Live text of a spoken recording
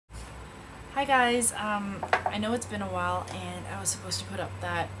Hi guys, I know it's been a while and I was supposed to put up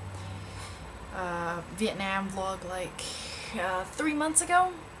that Vietnam vlog like 3 months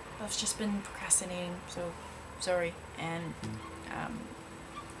ago. I've just been procrastinating, so sorry. And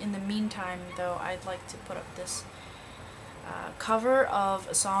in the meantime though, I'd like to put up this cover of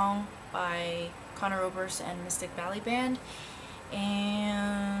a song by Conor Oberst and Mystic Valley Band,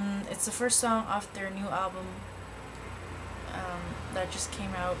 and it's the first song off their new album that just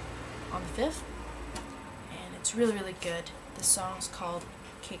came out on the 5th, and it's really good. This song's called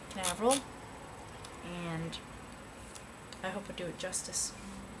Canaveral, and I hope I do it justice.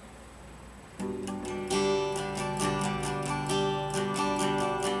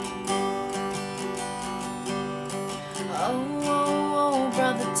 Oh,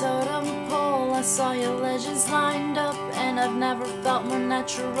 brother totem pole, I saw your legends lined up, and I've never felt more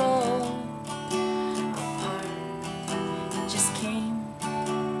natural. Apart, it just came apart.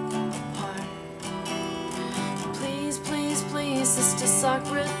 Please, sister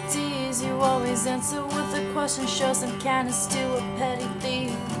Socrates, you always answer with a question, show some kindness to a petty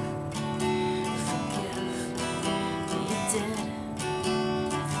thief. Forgive, you did.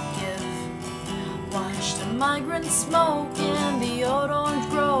 Watch the migrant smoke in the old orange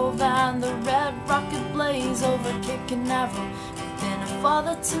grove and the red rocket blaze over Canaveral. You've been a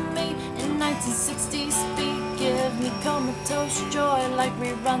father to me in 1960s speak. Give me comatose joy like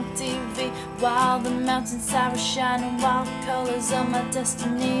rerun TV, while the mountainside was shining wild colors of my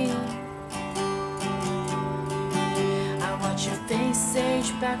destiny. I watch your face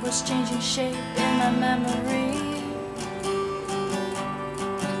age backwards, changing shape in my memory.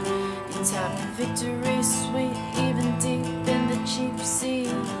 Tap victory sweet, even deep in the cheap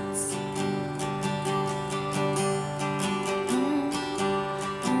seats.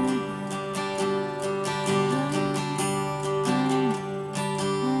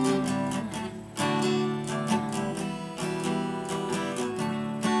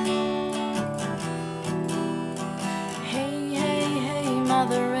 Hey,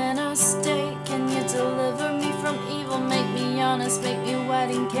 mother interstate, can you deliver me from evil? Make me honest, make me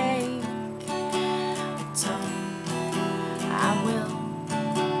wedding cake. I will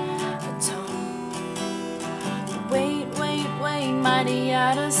atone. Wait, mighty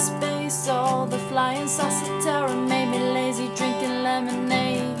out of space. All the flying sauce of terror made me lazy, drinking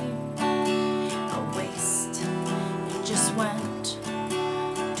lemonade. A waste, it just went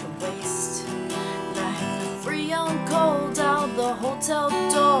to waste. Like the free on cold out the hotel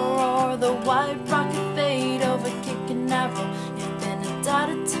door, or the white rocket fade over Canaveral. You've been a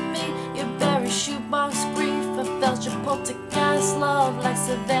daughter to me, your berry shoebox grief. I felt your poltergeist love like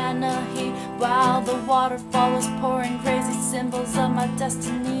Savannah heat, while the waterfall was pouring crazy symbols of my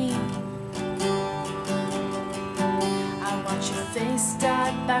destiny. I watch your face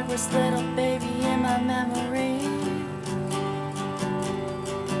die backwards, little baby, in my memory.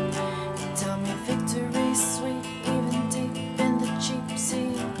 You tell me victory's sweet, even deep in the cheap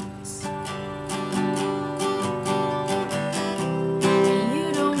seats. And you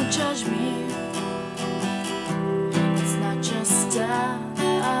don't judge me,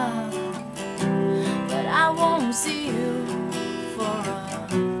 but I won't see you for a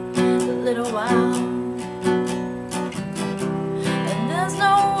little while. And there's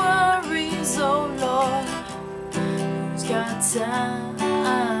no worries, oh Lord, who's got time?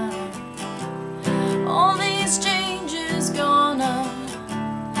 All these changes gonna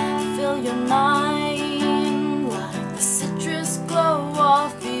fill your mind like the citrus glow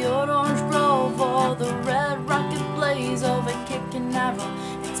off the old orange grove, or the red rocket blaze over Canaveral.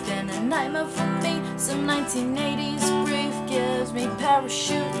 It's been a nightmare for me. Some 1980s grief gives me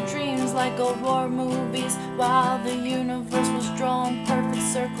parachute dreams like old war movies, while the universe was drawing perfect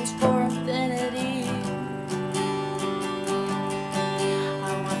circles for infinity.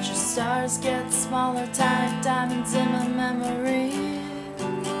 I watch your stars get smaller, tiny diamonds in my memory.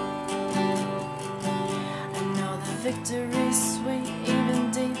 I know the victory's sweet,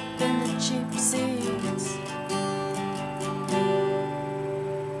 even deep in the cheap seats.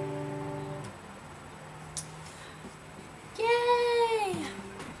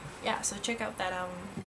 Yeah, so check out that album.